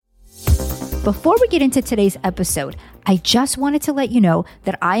Before we get into today's episode, I just wanted to let you know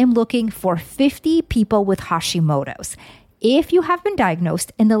that I am looking for 50 people with Hashimoto's. If you have been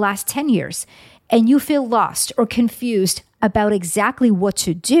diagnosed in the last 10 years and you feel lost or confused about exactly what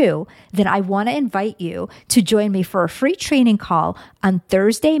to do, then I want to invite you to join me for a free training call on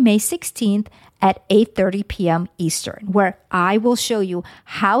Thursday, May 16th at 8:30 p.m. Eastern, where I will show you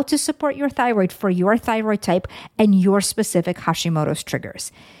how to support your thyroid for your thyroid type and your specific Hashimoto's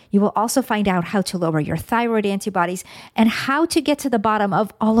triggers. You will also find out how to lower your thyroid antibodies and how to get to the bottom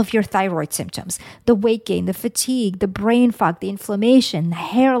of all of your thyroid symptoms, the weight gain, the fatigue, the brain fog, the inflammation, the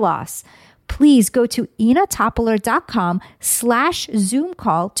hair loss. Please go to inatopoler.com/Zoom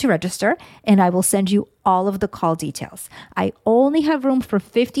call to register, and I will send you all of the call details. I only have room for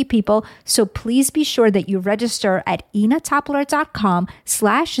 50 people, so please be sure that you register at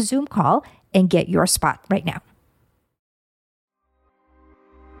inatopoler.com/Zoom call and get your spot right now.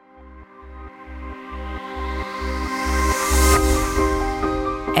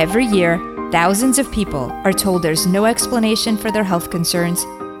 Every year, thousands of people are told there's no explanation for their health concerns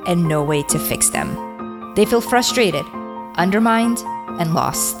and no way to fix them. They feel frustrated, undermined, and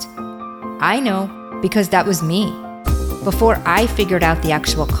lost. I know because that was me before I figured out the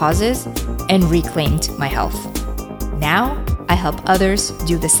actual causes and reclaimed my health. Now, I help others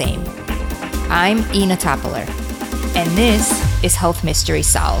do the same. I'm Ina Topoler, and this is Health Mystery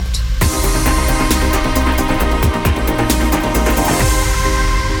Solved.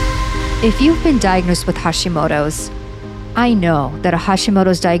 If you've been diagnosed with Hashimoto's, I know that a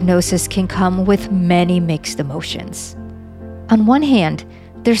Hashimoto's diagnosis can come with many mixed emotions. On one hand,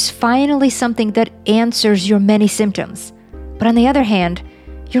 there's finally something that answers your many symptoms. But on the other hand,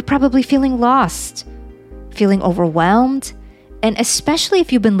 you're probably feeling lost, feeling overwhelmed, and especially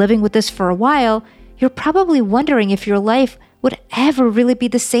if you've been living with this for a while, you're probably wondering if your life would ever really be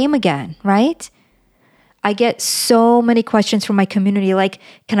the same again, right? I get so many questions from my community like,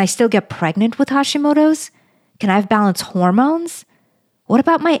 can I still get pregnant with Hashimoto's? Can I have balanced hormones? What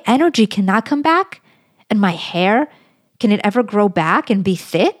about my energy? Can that come back? And my hair? Can it ever grow back and be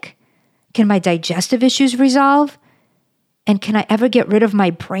thick? Can my digestive issues resolve? And can I ever get rid of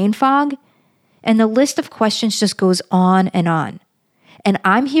my brain fog? And the list of questions just goes on and on. And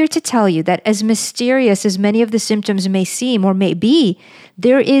I'm here to tell you that as mysterious as many of the symptoms may seem or may be,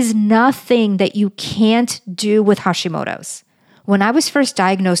 there is nothing that you can't do with Hashimoto's. When I was first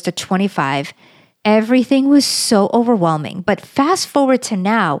diagnosed at 25, everything was so overwhelming. But fast forward to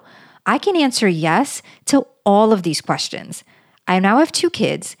now, I can answer yes to all of these questions. I now have 2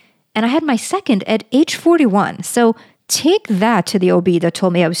 kids, and I had my second at age 41. So take that to the OB that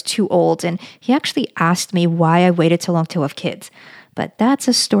told me I was too old, and he actually asked me why I waited so long to have kids. But that's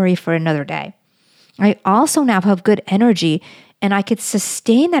a story for another day. I also now have good energy, and I could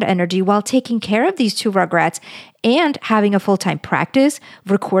sustain that energy while taking care of these 2 rugrats and having a full-time practice,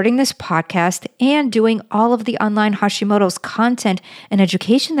 recording this podcast, and doing all of the online Hashimoto's content and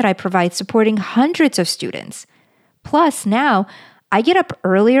education that I provide, supporting hundreds of students. Plus, now I get up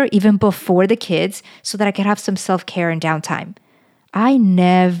earlier even before the kids so that I could have some self-care and downtime. I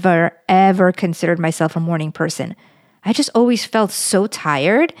never, ever considered myself a morning person. I just always felt so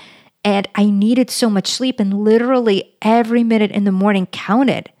tired, and I needed so much sleep, and literally every minute in the morning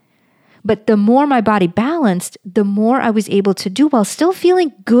counted. But the more my body balanced, the more I was able to do while still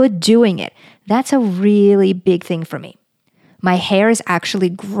feeling good doing it. That's a really big thing for me. My hair is actually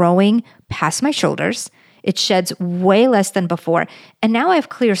growing past my shoulders. It sheds way less than before, and now I have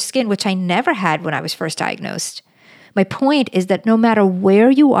clear skin, which I never had when I was first diagnosed. My point is that no matter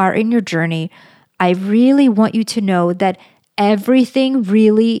where you are in your journey, I really want you to know that everything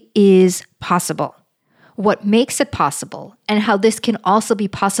really is possible. What makes it possible and how this can also be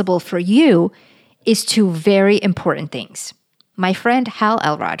possible for you is 2 very important things. My friend Hal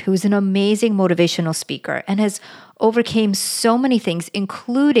Elrod, who is an amazing motivational speaker and has overcame so many things,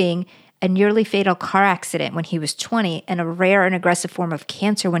 including a nearly fatal car accident when he was 20 and a rare and aggressive form of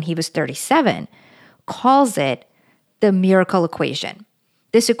cancer when he was 37, calls it the miracle equation.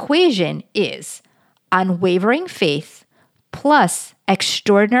 This equation is unwavering faith plus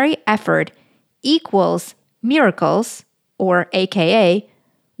extraordinary effort equals miracles, or AKA,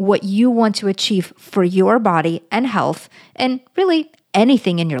 what you want to achieve for your body and health, and really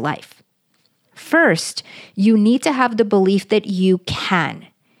anything in your life. First, you need to have the belief that you can.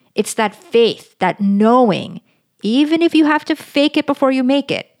 It's that faith, that knowing, even if you have to fake it before you make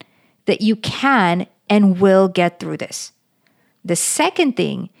it, that you can and will get through this. The second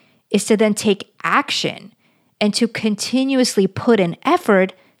thing is to then take action and to continuously put in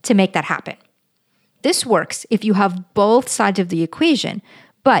effort to make that happen. This works if you have both sides of the equation,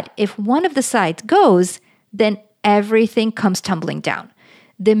 But if one of the sides goes, then everything comes tumbling down.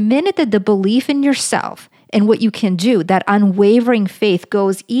 The minute that the belief in yourself and what you can do, that unwavering faith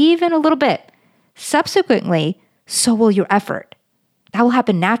goes even a little bit, subsequently, so will your effort. That will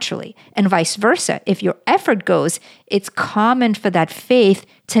happen naturally. And vice versa. If your effort goes, it's common for that faith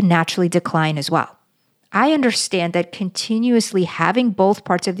to naturally decline as well. I understand that continuously having both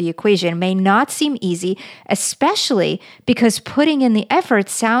parts of the equation may not seem easy, especially because putting in the effort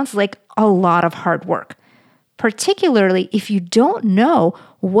sounds like a lot of hard work, particularly if you don't know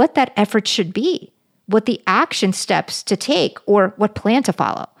what that effort should be, what the action steps to take, or what plan to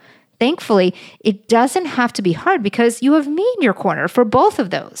follow. Thankfully, it doesn't have to be hard because you have me in your corner for both of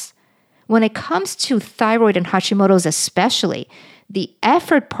those. When it comes to thyroid and Hashimoto's especially, the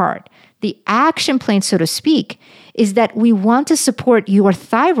effort part, the action plan, so to speak, is that we want to support your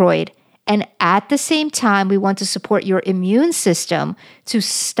thyroid, and at the same time, we want to support your immune system to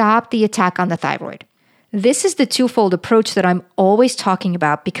stop the attack on the thyroid. This is the twofold approach that I'm always talking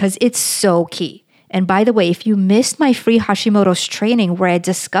about because it's so key. And by the way, if you missed my free Hashimoto's training where I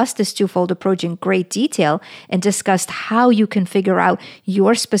discussed this twofold approach in great detail and discussed how you can figure out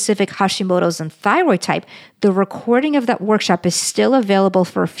your specific Hashimoto's and thyroid type, the recording of that workshop is still available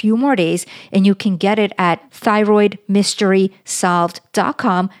for a few more days, and you can get it at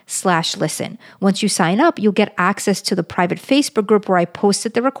thyroidmysterysolved.com/listen. Once you sign up, you'll get access to the private Facebook group where I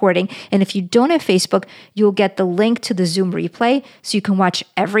posted the recording. And if you don't have Facebook, you'll get the link to the Zoom replay so you can watch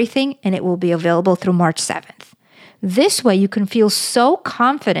everything, and it will be available through March 7th. This way, you can feel so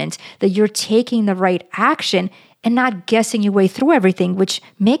confident that you're taking the right action and not guessing your way through everything, which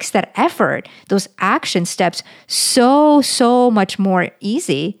makes that effort, those action steps, so much more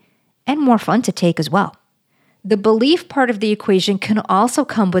easy and more fun to take as well. The belief part of the equation can also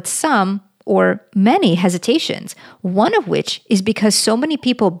come with some or many hesitations, one of which is because so many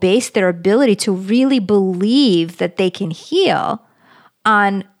people base their ability to really believe that they can heal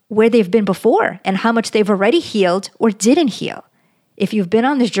on where they've been before and how much they've already healed or didn't heal. If you've been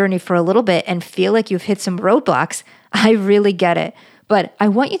on this journey for a little bit and feel like you've hit some roadblocks, I really get it. But I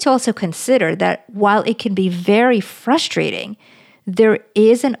want you to also consider that while it can be very frustrating, there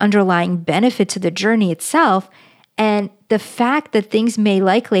is an underlying benefit to the journey itself. And the fact that things may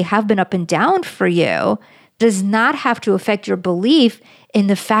likely have been up and down for you does not have to affect your belief in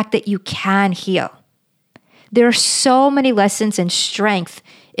the fact that you can heal. There are so many lessons and strength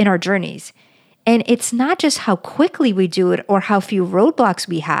in our journeys. And it's not just how quickly we do it or how few roadblocks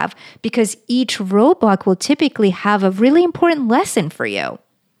we have, because each roadblock will typically have a really important lesson for you.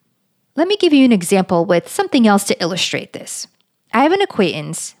 Let me give you an example with something else to illustrate this. I have an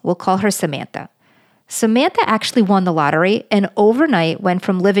acquaintance, we'll call her Samantha. Samantha actually won the lottery and overnight went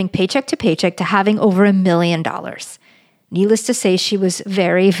from living paycheck to paycheck to having over $1 million. Needless to say, she was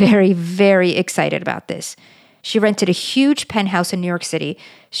very, very, very excited about this. She rented a huge penthouse in New York City.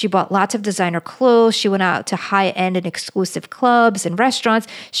 She bought lots of designer clothes. She went out to high-end and exclusive clubs and restaurants.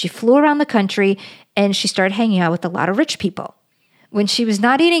 She flew around the country, and she started hanging out with a lot of rich people. When she was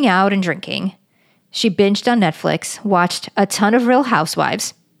not eating out and drinking, she binged on Netflix, watched a ton of Real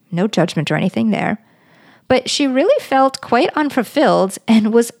Housewives. No judgment or anything there. But she really felt quite unfulfilled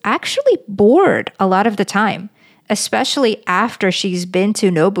and was actually bored a lot of the time, especially after she's been to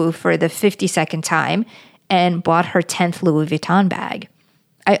Nobu for the 52nd time and bought her 10th Louis Vuitton bag.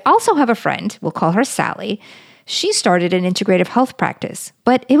 I also have a friend, we'll call her Sally. She started an integrative health practice,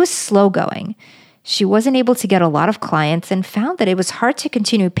 but it was slow going. She wasn't able to get a lot of clients and found that it was hard to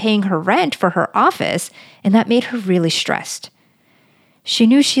continue paying her rent for her office, and that made her really stressed. She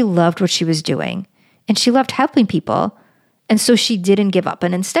knew she loved what she was doing, and she loved helping people, and so she didn't give up,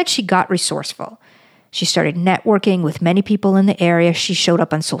 and instead she got resourceful. She started networking with many people in the area. She showed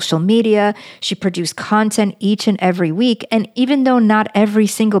up on social media. She produced content each and every week. And even though not every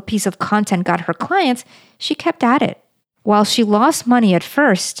single piece of content got her clients, she kept at it. While she lost money at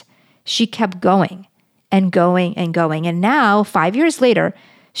first, she kept going and going and going. And now, 5 years later,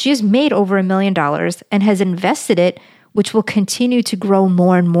 she has made over $1 million and has invested it, which will continue to grow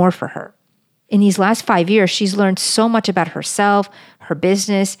more and more for her. In these last 5 years, she's learned so much about herself, her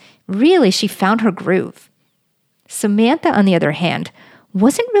business. Really, she found her groove. Samantha, on the other hand,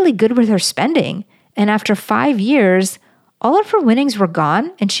 wasn't really good with her spending. And after 5 years, all of her winnings were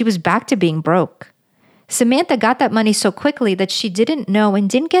gone and she was back to being broke. Samantha got that money so quickly that she didn't know and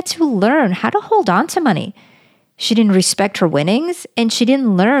didn't get to learn how to hold on to money. She didn't respect her winnings and she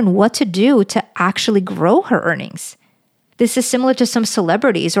didn't learn what to do to actually grow her earnings. This is similar to some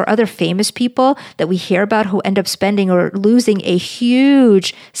celebrities or other famous people that we hear about who end up spending or losing a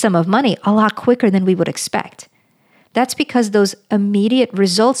huge sum of money a lot quicker than we would expect. That's because those immediate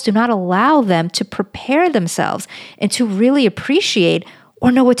results do not allow them to prepare themselves and to really appreciate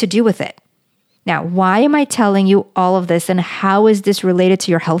or know what to do with it. Now, why am I telling you all of this, and how is this related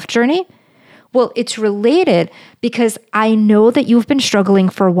to your health journey? Well, it's related because I know that you've been struggling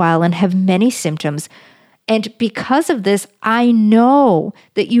for a while and have many symptoms. And because of this, I know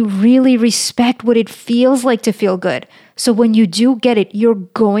that you really respect what it feels like to feel good. So when you do get it, you're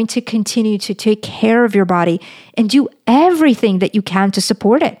going to continue to take care of your body and do everything that you can to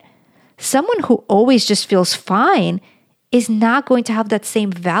support it. Someone who always just feels fine is not going to have that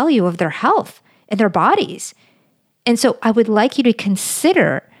same value of their health and their bodies. And so I would like you to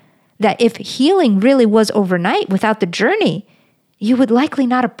consider that if healing really was overnight without the journey, you would likely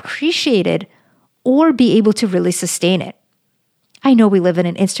not appreciate it or be able to really sustain it. I know we live in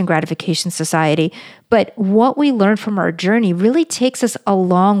an instant gratification society, but what we learn from our journey really takes us a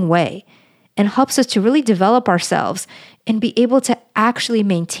long way and helps us to really develop ourselves and be able to actually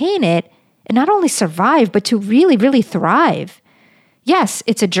maintain it and not only survive, but to really, really thrive. Yes,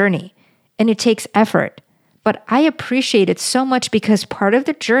 it's a journey and it takes effort, but I appreciate it so much because part of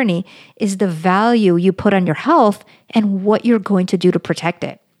the journey is the value you put on your health and what you're going to do to protect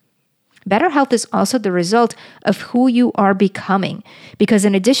it. Better health is also the result of who you are becoming, because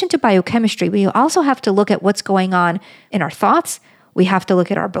in addition to biochemistry, we also have to look at what's going on in our thoughts. We have to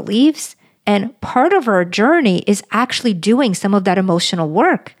look at our beliefs. And part of our journey is actually doing some of that emotional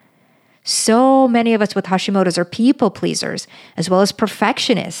work. So many of us with Hashimoto's are people pleasers, as well as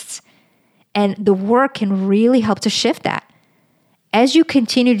perfectionists. And the work can really help to shift that. As you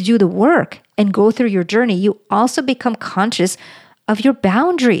continue to do the work and go through your journey, you also become conscious of your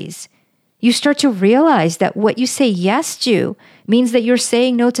boundaries. You start to realize that what you say yes to means that you're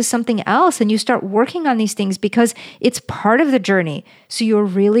saying no to something else, and you start working on these things because it's part of the journey. So you're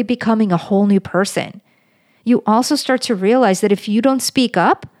really becoming a whole new person. You also start to realize that if you don't speak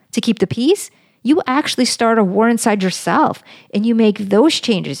up to keep the peace, you actually start a war inside yourself, and you make those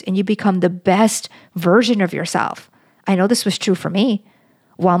changes and you become the best version of yourself. I know this was true for me.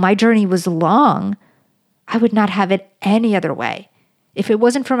 While my journey was long, I would not have it any other way. If it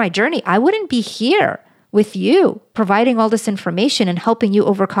wasn't for my journey, I wouldn't be here with you, providing all this information and helping you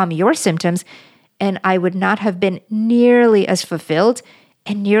overcome your symptoms, and I would not have been nearly as fulfilled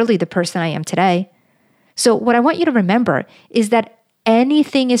and nearly the person I am today. So what I want you to remember is that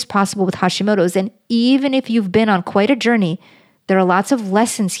anything is possible with Hashimoto's, and even if you've been on quite a journey, there are lots of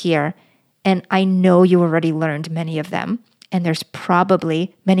lessons here, and I know you already learned many of them, and there's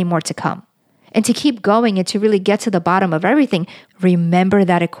probably many more to come. And to keep going and to really get to the bottom of everything, remember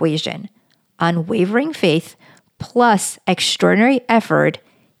that equation. Unwavering faith plus extraordinary effort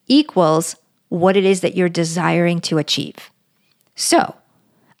equals what it is that you're desiring to achieve. So,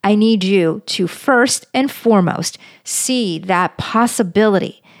 I need you to first and foremost see that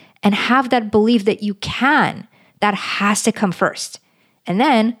possibility and have that belief that you can. That has to come first. And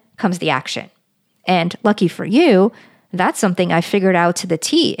then comes the action. And lucky for you, that's something I figured out to the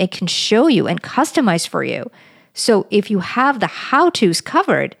T. It can show you and customize for you. So if you have the how-tos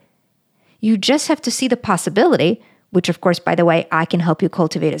covered, you just have to see the possibility, which of course, by the way, I can help you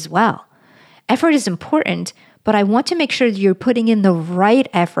cultivate as well. Effort is important, but I want to make sure that you're putting in the right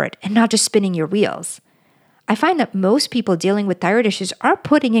effort and not just spinning your wheels. I find that most people dealing with thyroid issues are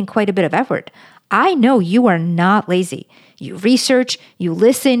putting in quite a bit of effort. I know you are not lazy. You research, you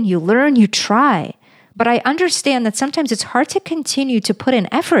listen, you learn, you try. But I understand that sometimes it's hard to continue to put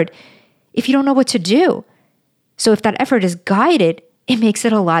in effort if you don't know what to do. So if that effort is guided, it makes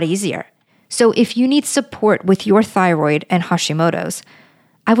it a lot easier. So if you need support with your thyroid and Hashimoto's,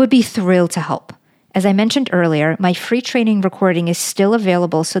 I would be thrilled to help. As I mentioned earlier, my free training recording is still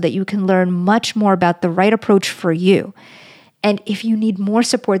available so that you can learn much more about the right approach for you. And if you need more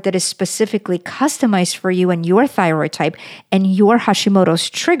support that is specifically customized for you and your thyroid type and your Hashimoto's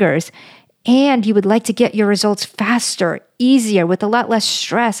triggers, and you would like to get your results faster, easier, with a lot less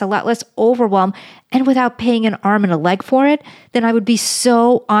stress, a lot less overwhelm, and without paying an arm and a leg for it, then I would be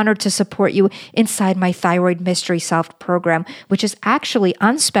so honored to support you inside my Thyroid Mystery Solved program, which is actually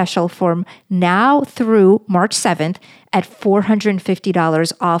on special from now through March 7th at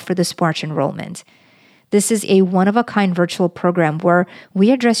 $450 off for this March enrollment. This is a one-of-a-kind virtual program where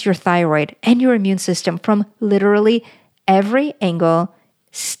we address your thyroid and your immune system from literally every angle,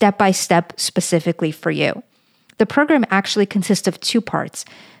 step by step, specifically for you. The program actually consists of two parts.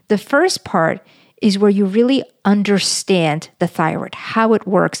 The first part is where you really understand the thyroid, how it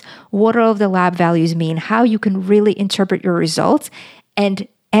works, what all of the lab values mean, how you can really interpret your results, and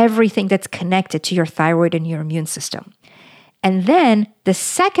everything that's connected to your thyroid and your immune system. And then the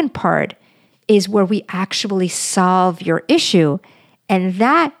second part is where we actually solve your issue. And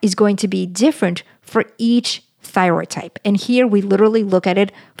that is going to be different for each thyroid type. And here we literally look at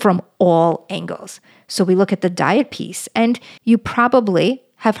it from all angles. So we look at the diet piece, and you probably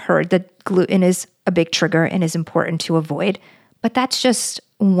have heard that gluten is a big trigger and is important to avoid, but that's just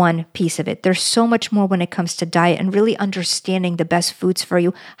one piece of it. There's so much more when it comes to diet and really understanding the best foods for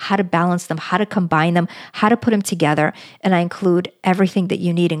you, how to balance them, how to combine them, how to put them together. And I include everything that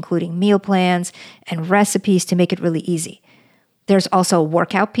you need, including meal plans and recipes to make it really easy. There's also a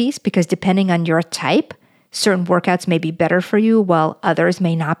workout piece because depending on your type, certain workouts may be better for you while others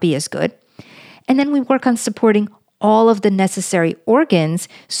may not be as good. And then we work on supporting all of the necessary organs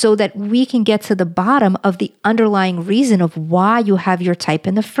so that we can get to the bottom of the underlying reason of why you have your type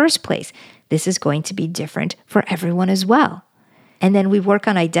in the first place. This is going to be different for everyone as well. And then we work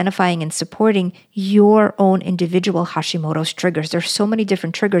on identifying and supporting your own individual Hashimoto's triggers. There's so many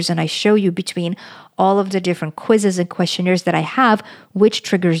different triggers, and I show you between all of the different quizzes and questionnaires that I have, which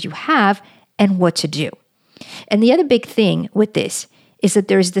triggers you have and what to do. And the other big thing with this is that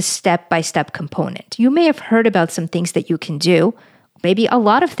there's this step-by-step component. You may have heard about some things that you can do, maybe a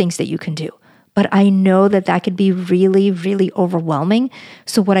lot of things that you can do, but I know that that could be really, really overwhelming.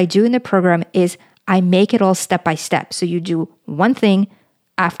 So what I do in the program is I make it all step-by-step. So you do one thing,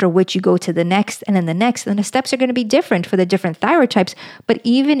 after which you go to the next, and then the next, and the steps are going to be different for the different thyroid types. But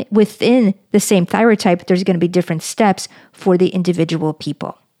even within the same thyroid type, there's going to be different steps for the individual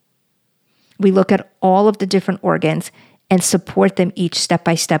people. We look at all of the different organs and support them each step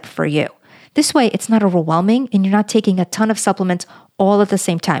by step for you. This way, it's not overwhelming and you're not taking a ton of supplements all at the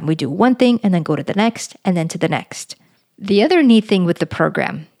same time. We do one thing and then go to the next and then to the next. The other neat thing with the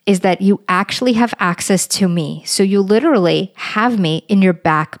program is that you actually have access to me. So you literally have me in your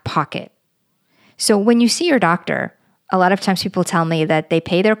back pocket. So when you see your doctor, a lot of times people tell me that they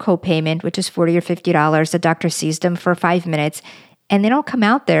pay their copayment, which is $40 or $50. The doctor sees them for 5 minutes and they don't come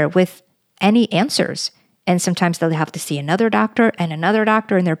out there with any answers. And sometimes they'll have to see another doctor, and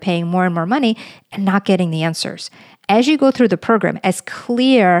they're paying more and more money and not getting the answers. As you go through the program, as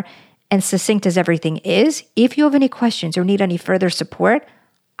clear and succinct as everything is, if you have any questions or need any further support,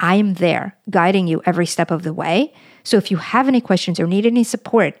 I'm there guiding you every step of the way. So if you have any questions or need any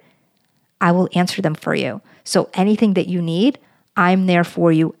support, I will answer them for you. So anything that you need, I'm there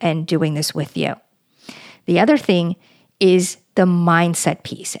for you and doing this with you. The other thing is the mindset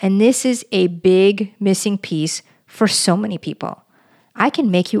piece. And this is a big missing piece for so many people. I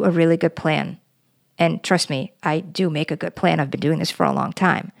can make you a really good plan. And trust me, I do make a good plan. I've been doing this for a long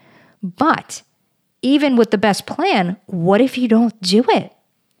time. But even with the best plan, what if you don't do it?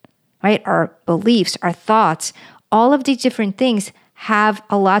 Right? Our beliefs, our thoughts, all of these different things have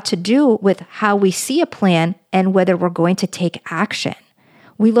a lot to do with how we see a plan and whether we're going to take action.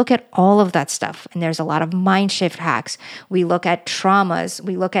 We look at all of that stuff, and there's a lot of mind shift hacks. We look at traumas.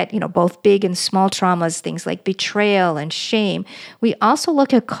 We look at, both big and small traumas, things like betrayal and shame. We also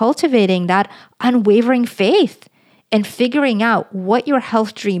look at cultivating that unwavering faith and figuring out what your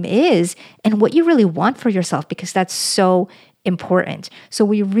health dream is and what you really want for yourself, because that's so important. So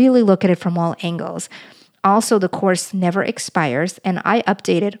we really look at it from all angles. Also, the course never expires, and I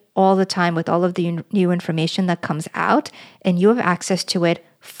update it all the time with all of the new information that comes out, and you have access to it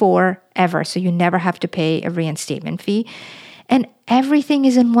forever. So you never have to pay a reinstatement fee. And everything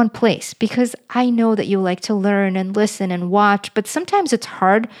is in one place, because I know that you like to learn and listen and watch, but sometimes it's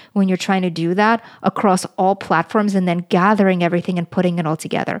hard when you're trying to do that across all platforms and then gathering everything and putting it all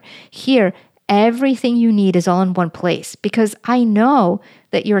together. Here, everything you need is all in one place, because I know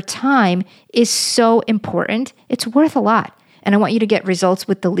that your time is so important. It's worth a lot. And I want you to get results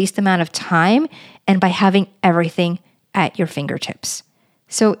with the least amount of time and by having everything at your fingertips.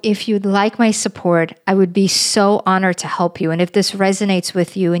 So if you'd like my support, I would be so honored to help you. And if this resonates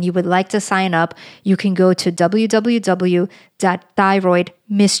with you and you would like to sign up, you can go to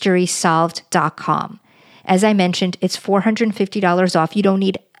www.thyroidmysterysolved.com. As I mentioned, it's $450 off. You don't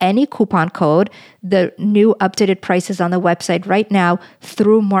need any coupon code. The new updated price is on the website right now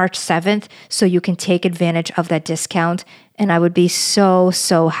through March 7th, so you can take advantage of that discount. And I would be so,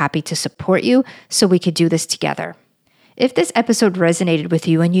 so happy to support you so we could do this together. If this episode resonated with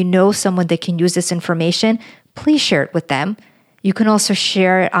you and you know someone that can use this information, please share it with them. You can also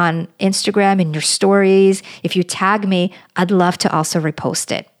share it on Instagram in your stories. If you tag me, I'd love to also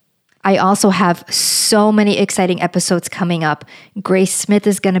repost it. I also have so many exciting episodes coming up. Grace Smith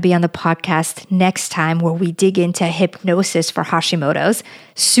is going to be on the podcast next time where we dig into hypnosis for Hashimoto's.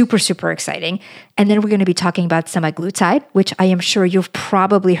 Super, super exciting. And then we're going to be talking about semaglutide, which I am sure you've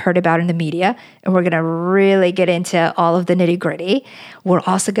probably heard about in the media. And we're going to really get into all of the nitty gritty. We're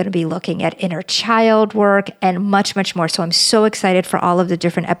also going to be looking at inner child work and much, much more. So I'm so excited for all of the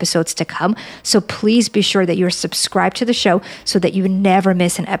different episodes to come. So please be sure that you're subscribed to the show so that you never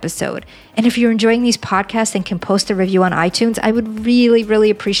miss an episode. And if you're enjoying these podcasts and can post a review on iTunes, I would really, really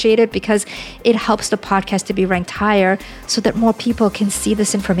appreciate it because it helps the podcast to be ranked higher so that more people can see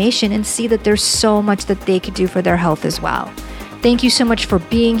this information and see that there's so much that they could do for their health as well. Thank you so much for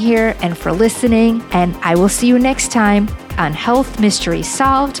being here and for listening, and I will see you next time on Health Mysteries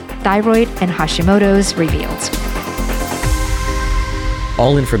Solved, Thyroid and Hashimoto's Revealed.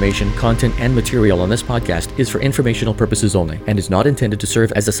 All information, content, and material on this podcast is for informational purposes only and is not intended to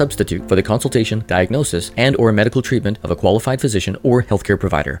serve as a substitute for the consultation, diagnosis, and/or medical treatment of a qualified physician or healthcare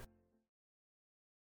provider.